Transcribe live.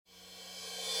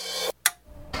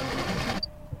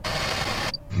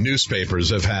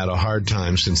Newspapers have had a hard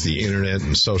time since the internet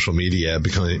and social media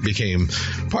became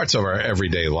parts of our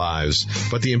everyday lives.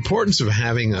 But the importance of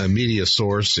having a media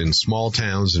source in small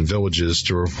towns and villages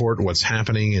to report what's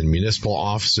happening in municipal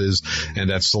offices and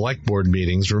at select board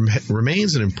meetings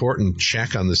remains an important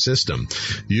check on the system.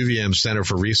 UVM Center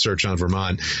for Research on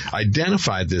Vermont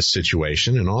identified this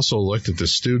situation and also looked at the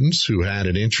students who had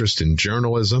an interest in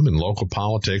journalism and local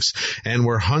politics and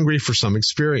were hungry for some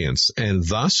experience. And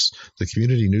thus, the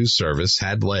Community News Service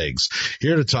had legs.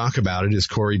 Here to talk about it is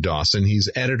Corey Dawson. He's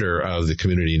editor of the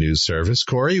Community News Service.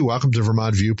 Corey, welcome to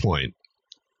Vermont Viewpoint.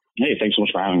 Hey, thanks so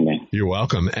much for having me. You're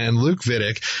welcome. And Luke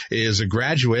Vidic is a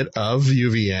graduate of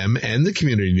UVM and the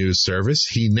Community News Service.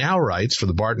 He now writes for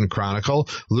the Barton Chronicle.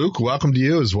 Luke, welcome to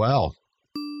you as well.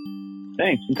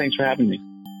 Thanks, and thanks for having me.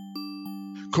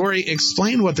 Corey,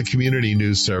 explain what the Community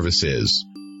News Service is.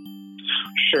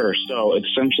 Sure. So it's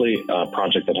essentially a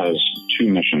project that has two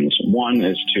missions. One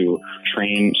is to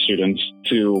train students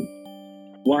to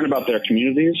learn about their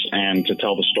communities and to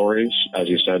tell the stories, as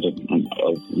you said,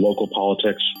 of local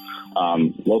politics,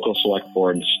 local select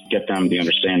boards, get them the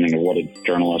understanding of what a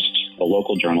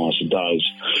local journalist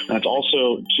does. And it's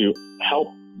also to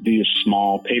help these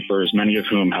small papers, many of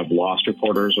whom have lost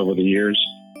reporters over the years,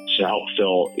 to help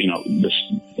fill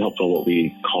what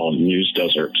we call news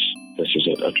deserts. This is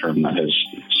a term that has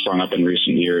sprung up in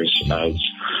recent years as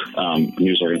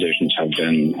news organizations have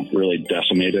been really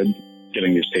decimated,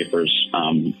 getting these papers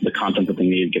the content that they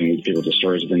need, getting these people the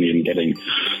stories that they need, and getting,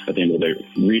 at the end of the day,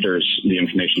 readers the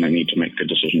information they need to make good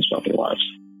decisions about their lives.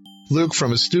 Luke,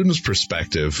 from a student's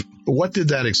perspective, what did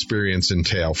that experience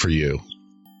entail for you?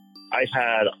 I've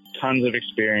had tons of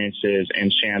experiences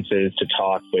and chances to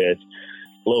talk with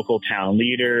local town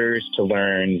leaders, to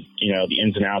learn, the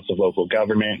ins and outs of local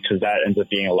government, because that ends up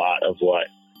being a lot of what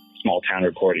small town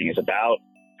reporting is about.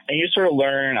 And you sort of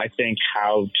learn, I think,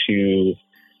 how to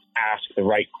ask the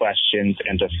right questions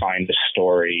and to find the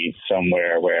story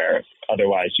somewhere where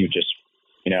otherwise you just,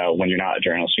 when you're not a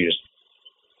journalist, you just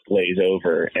glaze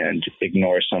over and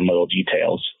ignore some little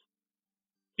details.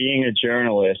 Being a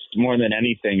journalist, more than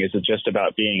anything, is just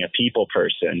about being a people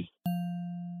person.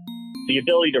 The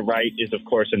ability to write is, of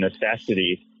course, a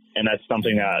necessity, and that's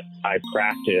something that I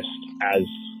practiced as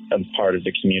a part of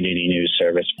the Community News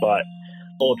Service. But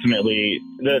ultimately,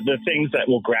 the things that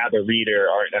will grab a reader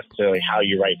aren't necessarily how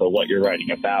you write, but what you're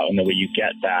writing about. And the way you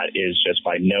get that is just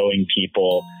by knowing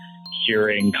people,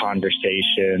 hearing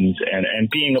conversations, and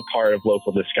being a part of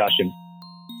local discussion.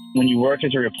 When you work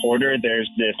as a reporter, there's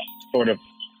this sort of,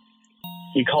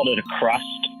 we called it a crust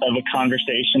of a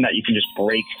conversation that you can just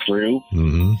break through.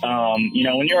 Mm-hmm.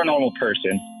 When you're a normal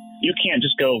person, you can't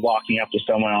just go walking up to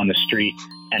someone on the street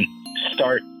and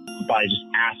start by just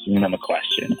asking them a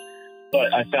question.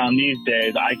 But I found these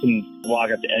days I can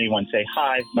walk up to anyone and say,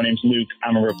 "Hi, my name's Luke.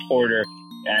 I'm a reporter."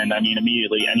 And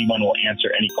immediately anyone will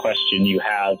answer any question you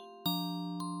have.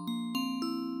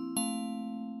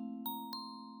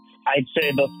 I'd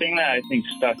say the thing that I think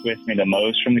stuck with me the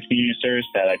most from the community service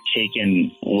that I've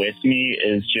taken with me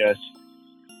is just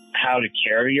how to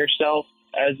carry yourself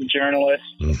as a journalist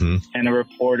and a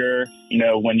reporter.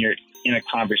 When you're in a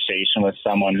conversation with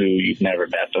someone who you've never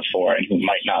met before and who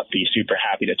might not be super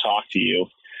happy to talk to you,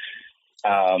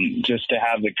 just to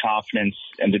have the confidence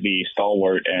and to be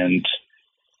stalwart and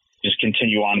just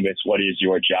continue on with what is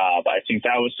your job. I think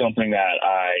that was something that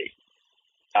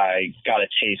I got a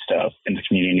taste of in the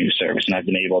Community News Service, and I've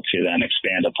been able to then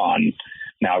expand upon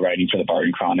now writing for the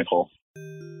Barton Chronicle.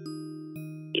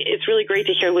 It's really great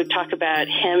to hear Luke talk about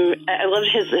him. I loved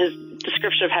his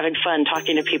description of having fun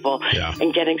talking to people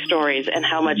and getting stories, and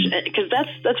how much, because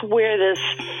that's where this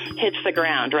hits the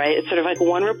ground, right? It's sort of like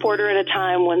one reporter at a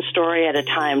time, one story at a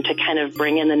time, to kind of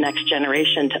bring in the next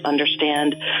generation to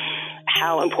understand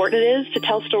how important it is to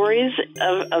tell stories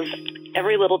of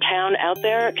every little town out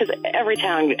there, because every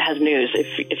town has news,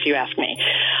 if you ask me.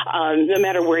 No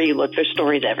matter where you look, there's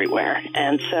stories everywhere.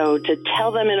 And so to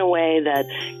tell them in a way that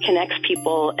connects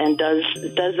people and does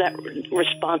that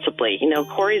responsibly.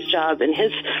 Corey's job in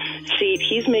his seat,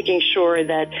 he's making sure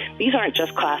that these aren't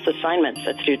just class assignments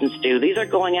that students do. These are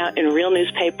going out in real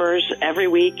newspapers every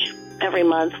week, every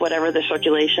month, whatever the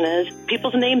circulation is.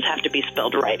 People's names have to be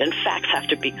spelled right and facts have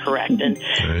to be correct. And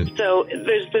so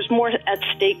there's more at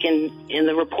stake in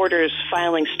the reporters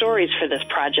filing stories for this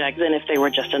project than if they were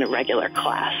just in a regular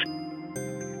class.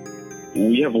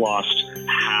 We have lost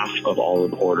half of all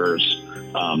reporters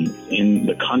in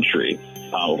the country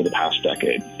over the past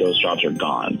decade. Those jobs are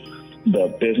gone.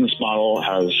 The business model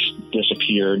has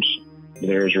disappeared.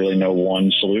 There's really no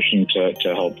one solution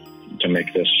to help to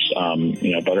make this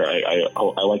better.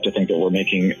 I like to think that we're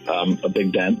making a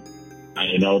big dent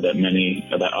I know that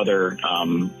other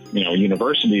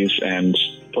universities and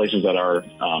places that are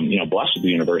blessed with the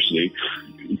university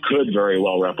could very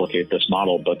well replicate this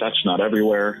model, but that's not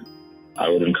everywhere. I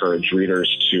would encourage readers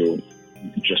to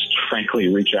just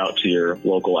frankly reach out to your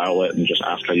local outlet and just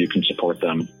ask how you can support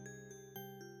them.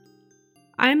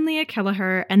 I'm Leah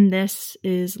Kelleher, and this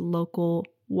is Local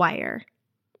Wire.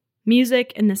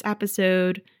 Music in this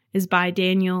episode is by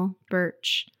Daniel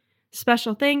Birch.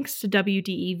 Special thanks to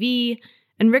WDEV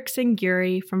and Rick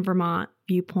Singuri from Vermont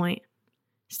Viewpoint.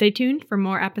 Stay tuned for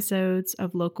more episodes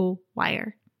of Local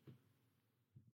Wire.